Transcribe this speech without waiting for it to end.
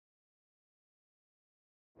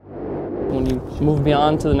when you move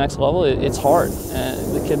beyond to the next level, it's hard.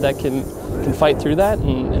 And the kid that can fight through that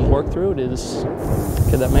and work through it is the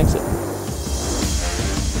kid that makes it.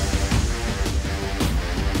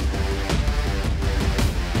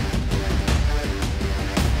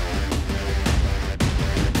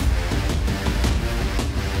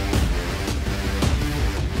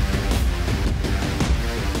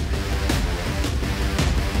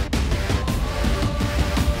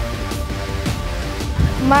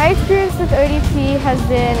 My experience with ODP has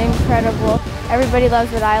been incredible. Everybody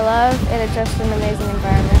loves what I love, and it's just an amazing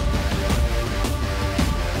environment.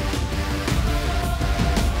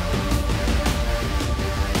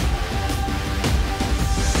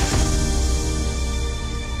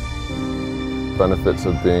 Benefits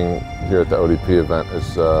of being here at the ODP event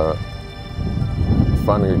is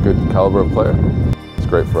finding a good caliber of player. It's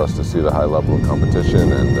great for us to see the high level of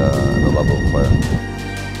competition and the level of player.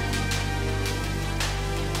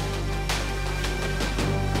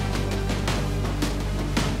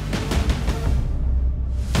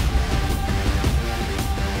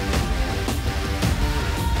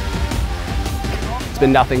 It's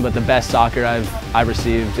been nothing but the best soccer I've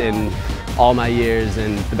received in all my years,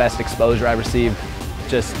 and the best exposure I've received.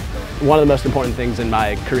 Just one of the most important things in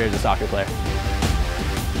my career as a soccer player.